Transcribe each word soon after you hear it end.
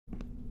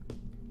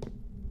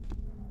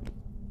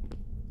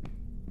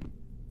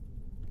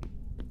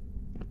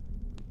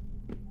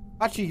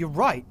Actually, you're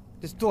right.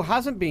 This door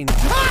hasn't been...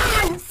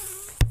 Ah!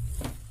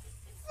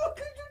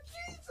 Fucking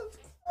Jesus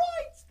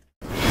Christ!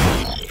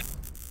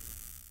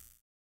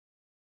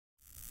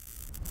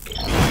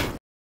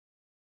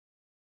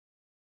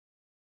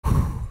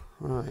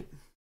 Right.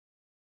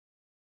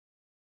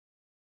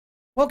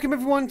 Welcome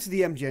everyone to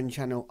the MGN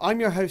channel. I'm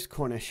your host,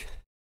 Cornish.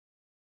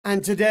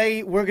 And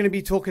today we're going to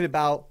be talking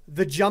about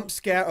the jump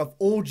scare of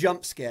all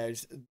jump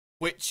scares,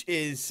 which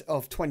is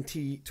of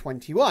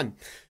 2021.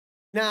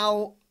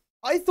 Now,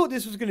 I thought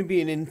this was going to be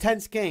an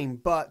intense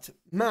game, but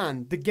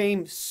man, the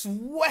game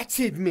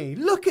sweated me.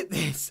 Look at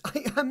this.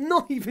 I am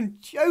not even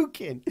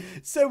joking.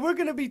 So we're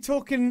going to be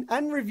talking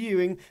and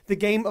reviewing the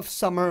game of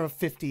Summer of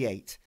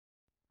 58.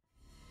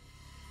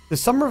 The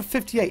Summer of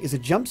 58 is a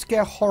jump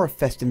scare horror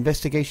fest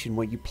investigation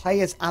where you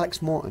play as Alex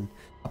Mortan,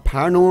 a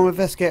paranormal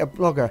investigator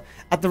blogger.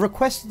 At the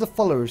request of the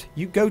followers,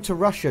 you go to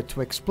Russia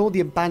to explore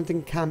the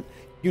abandoned camp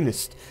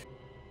Yunost.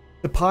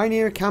 The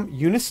pioneer camp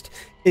Yunost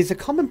is a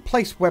common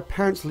place where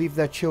parents leave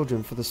their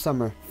children for the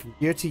summer from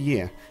year to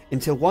year,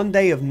 until one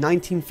day of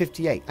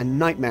 1958 a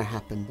nightmare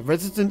happened. The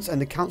residents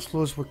and the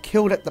counsellors were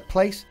killed at the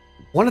place.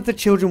 One of the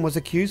children was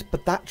accused,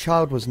 but that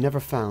child was never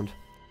found.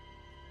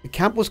 The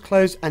camp was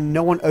closed and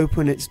no one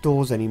opened its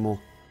doors anymore,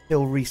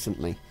 till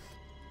recently,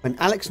 when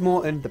Alex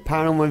Mortan, the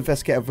paranormal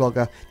investigator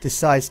vlogger,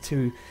 decides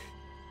to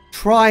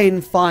try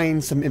and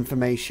find some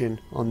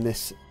information on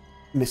this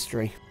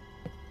mystery.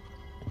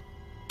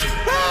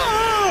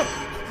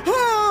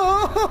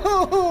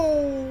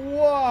 Oh,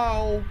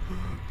 wow.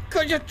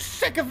 God, you're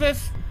sick of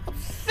this. I'm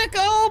sick.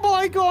 Oh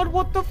my God,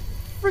 what the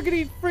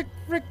friggity frick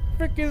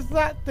is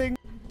that thing?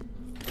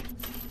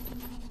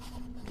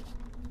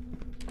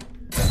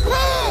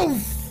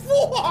 Oh,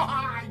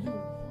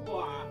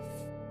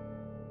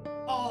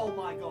 oh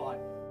my God.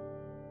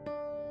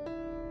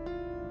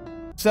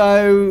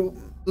 So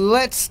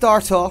let's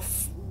start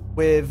off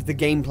with the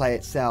gameplay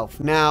itself.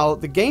 Now,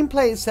 the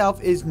gameplay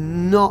itself is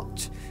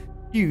not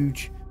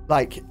huge.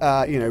 Like,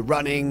 you know,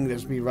 running,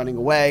 there's me running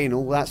away and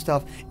all that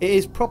stuff. It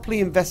is properly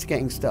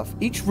investigating stuff.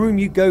 Each room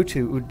you go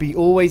to would be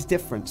always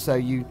different. So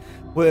you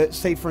were,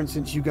 say for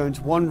instance, you go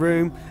into one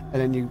room and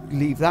then you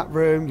leave that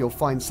room, you'll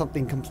find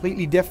something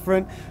completely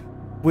different,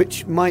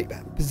 which might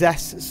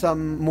possess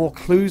some more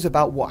clues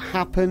about what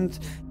happened.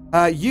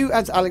 You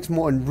as Alex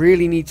Mortan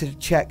really need to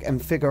check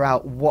and figure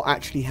out what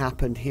actually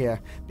happened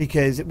here,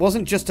 because it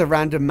wasn't just a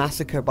random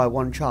massacre by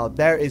one child.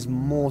 There is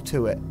more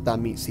to it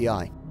than meets the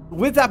eye.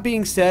 With that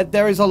being said,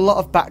 there is a lot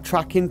of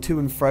backtracking to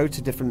and fro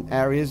to different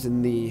areas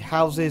in the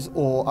houses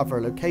or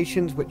other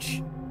locations,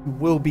 which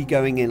will be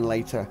going in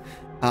later.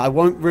 I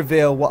won't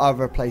reveal what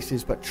other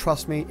places, but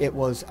trust me, it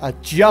was a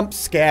jump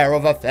scare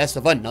of a fest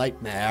of a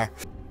nightmare.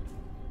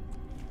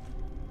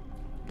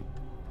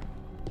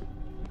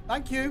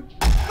 Thank you.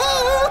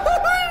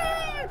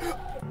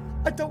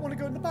 I don't want to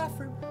go in the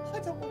bathroom. I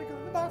don't want to go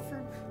in the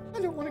bathroom.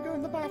 I don't want to go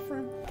in the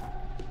bathroom.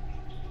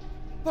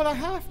 But I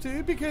have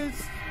to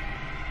because...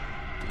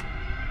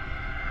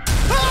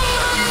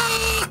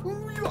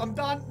 I'm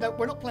done. No,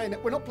 we're not playing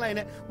it. We're not playing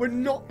it. We're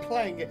not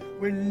playing it.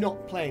 We're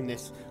not playing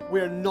this.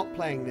 We're not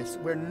playing this.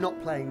 We're not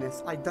playing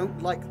this. I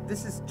don't like...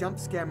 This is Jump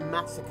Scare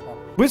Massacre.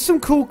 With some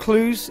cool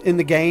clues in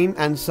the game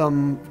and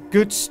some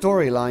good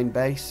storyline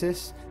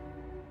basis,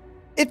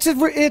 it's a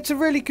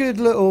really good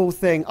little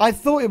thing. I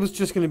thought it was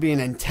just going to be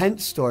an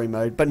intense story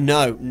mode, but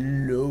no.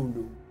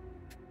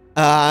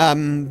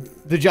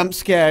 The jump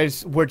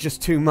scares were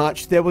just too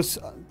much. There was...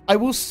 I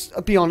will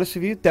be honest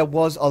with you, there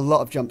was a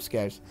lot of jump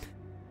scares.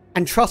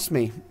 And trust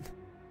me,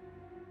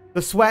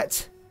 the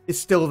sweat is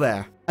still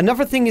there.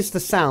 Another thing is the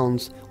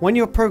sounds. When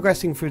you're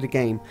progressing through the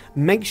game,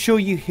 make sure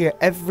you hear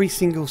every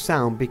single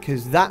sound,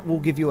 because that will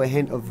give you a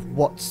hint of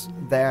what's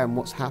there and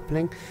what's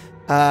happening.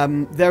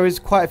 There is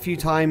quite a few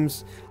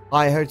times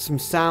I heard some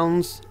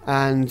sounds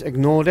and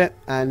ignored it,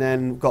 and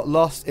then got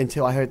lost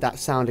until I heard that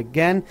sound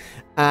again,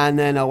 and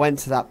then I went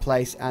to that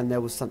place and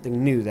there was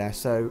something new there.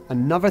 So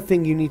another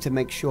thing you need to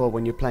make sure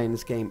when you're playing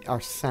this game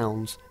are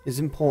sounds. Is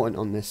important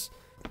on this.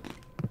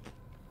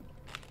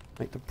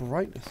 Make the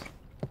brightness.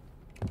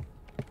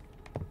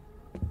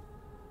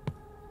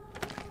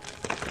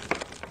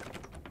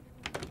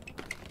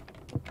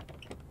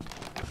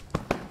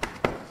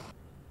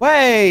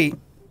 Wait!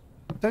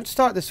 Don't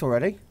start this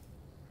already.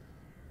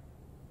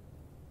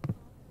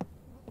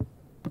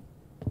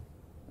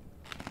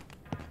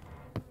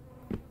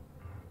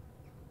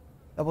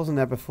 That wasn't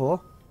there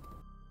before.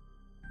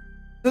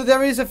 So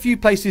there is a few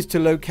places to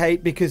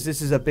locate because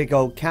this is a big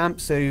old camp.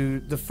 So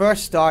the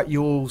first start,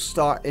 you'll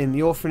start in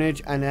the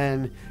orphanage and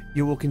then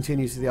you will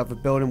continue to the other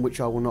building,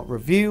 which I will not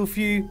reveal for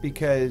you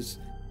because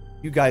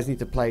you guys need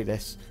to play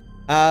this.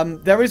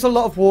 There is a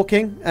lot of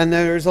walking and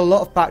there is a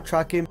lot of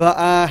backtracking,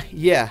 but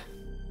yeah,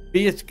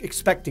 be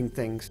expecting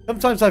things.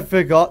 Sometimes I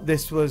forgot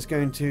this was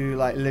going to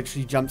like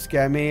literally jump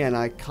scare me, and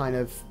I kind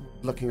of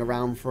looking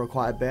around for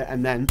quite a bit,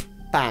 and then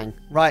bang,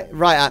 right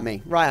at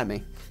me.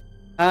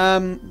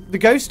 The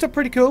ghosts are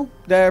pretty cool.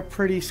 They're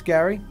pretty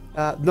scary.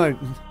 No,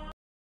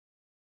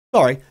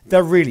 Sorry,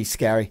 they're really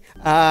scary.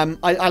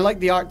 I like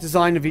the art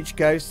design of each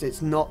ghost.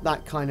 It's not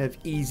that kind of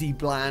easy,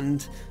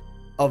 bland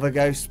of a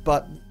ghost,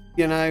 but,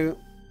 you know,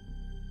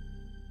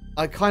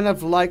 I kind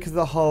of like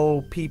the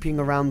whole peeping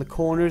around the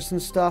corners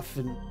and stuff,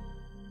 and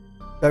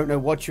don't know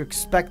what you're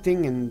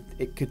expecting, and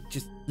it could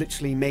just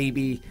literally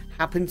maybe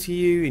happen to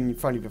you in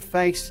front of your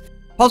face.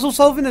 Puzzle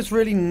solving, there's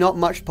really not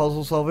much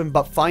puzzle solving,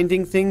 but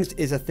finding things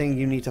is a thing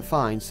you need to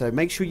find. So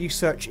make sure you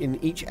search in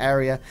each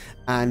area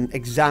and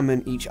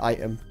examine each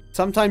item.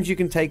 Sometimes you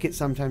can take it,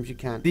 sometimes you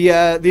can't.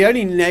 The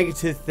only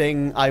negative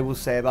thing I will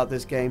say about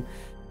this game,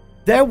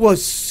 there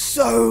was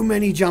so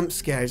many jump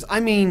scares. I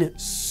mean,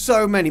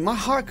 so many. My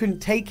heart couldn't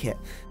take it.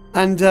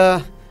 And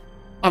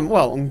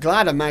I'm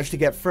glad I managed to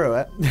get through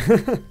it.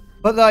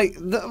 But like,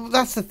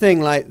 that's the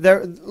thing. Like,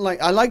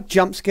 I like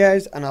jump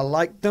scares and I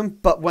like them,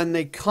 but when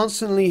they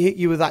constantly hit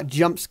you with that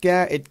jump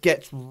scare, it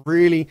gets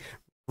really,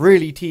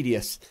 really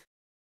tedious.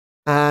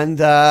 And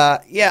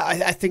yeah,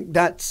 I think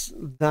that's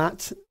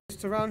that.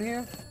 Just around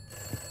here.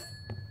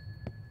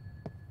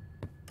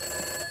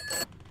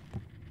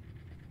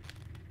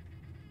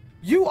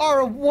 You are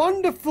a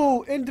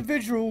wonderful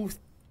individual,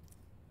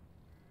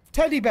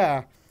 teddy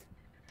bear.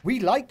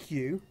 We like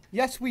you.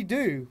 Yes, we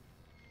do.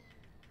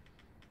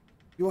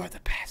 You are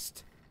the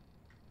best.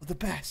 The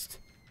best.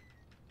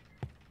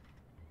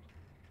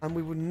 And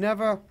we would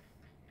never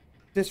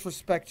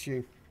disrespect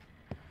you.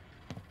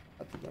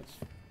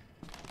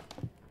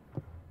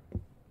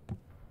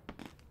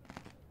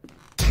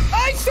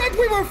 I said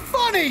we were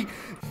funny!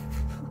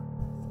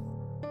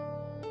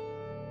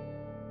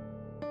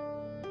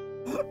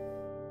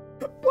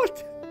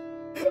 What?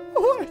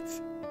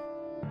 What?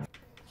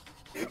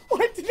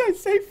 Why did I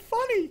say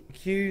funny?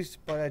 Accused,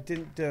 but I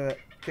didn't do it.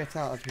 Get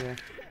out of here.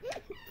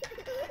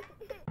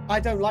 I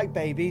don't like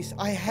babies.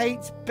 I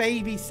hate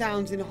baby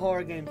sounds in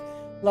horror games.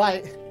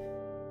 Like,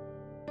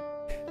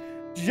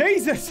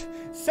 Jesus,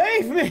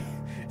 save me!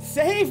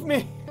 Save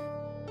me!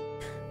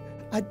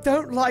 I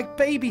don't like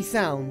baby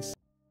sounds.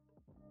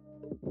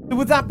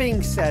 With that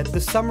being said,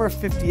 the Summer of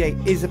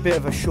 58 is a bit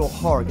of a short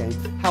horror game.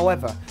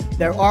 However,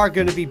 there are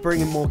going to be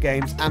bringing more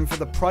games, and for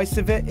the price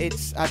of it,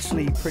 it's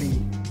actually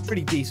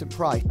pretty decent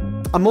price.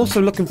 I'm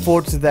also looking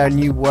forward to their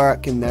new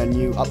work and their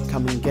new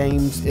upcoming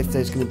games, if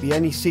there's going to be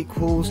any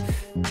sequels.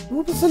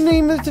 What was the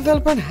name of the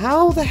developer and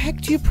how the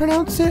heck do you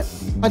pronounce it?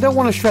 I don't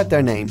want to shred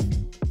their name.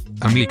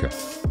 Amika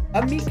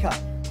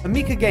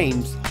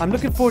Games. I'm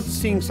looking forward to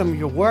seeing some of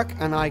your work,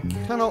 and I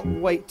cannot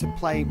wait to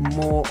play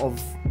more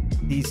of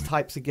these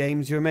types of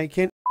games you're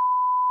making.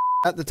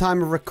 At the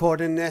time of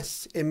recording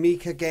this,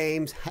 Amika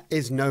Games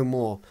is no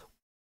more.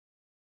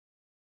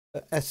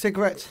 A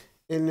cigarette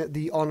in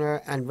the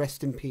honor and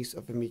rest in peace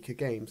of Amika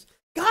Games.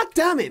 God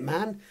damn it,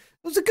 man.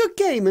 It was a good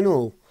game and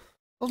all.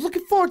 I was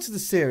looking forward to the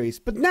series,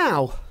 but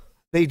now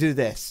they do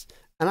this.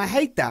 And I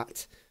hate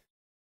that.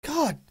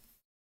 God.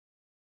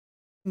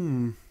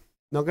 Not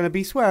going to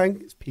be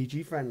swearing. It's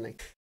PG friendly.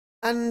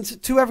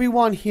 And to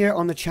everyone here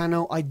on the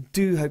channel, I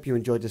do hope you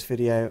enjoyed this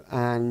video.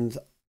 And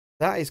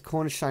that is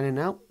Cornish signing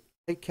out.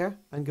 Take care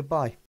and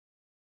goodbye.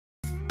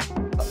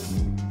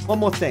 One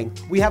more thing.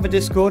 We have a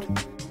Discord.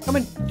 Come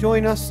and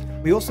join us.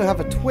 We also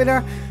have a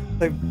Twitter.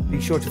 So be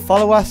sure to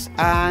follow us.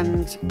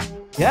 And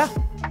yeah,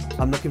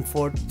 I'm looking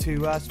forward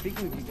to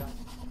speaking with you guys.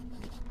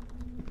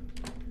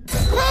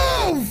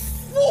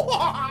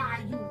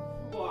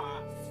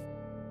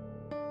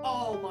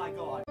 Oh my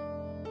God.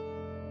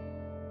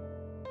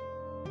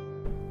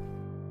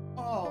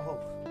 Oh.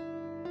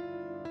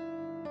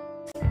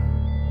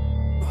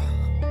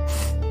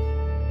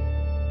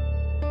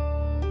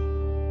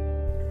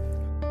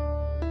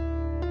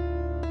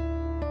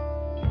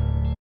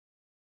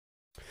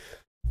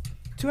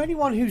 To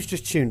anyone who's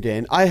just tuned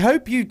in, I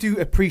hope you do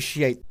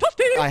appreciate what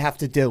I have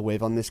to deal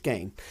with on this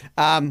game.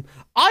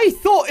 I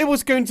thought it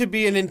was going to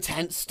be an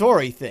intense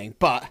story thing,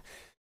 but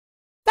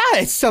that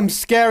is some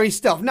scary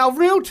stuff. Now,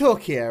 real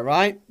talk here,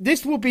 right?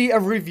 This will be a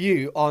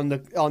review on the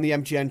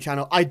MGN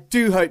channel. I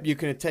do hope you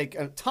can take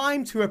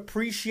time to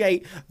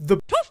appreciate the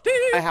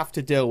I have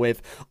to deal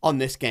with on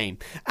this game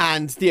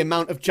and the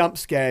amount of jump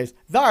scares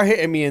that are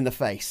hitting me in the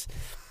face.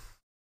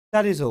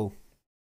 That is all.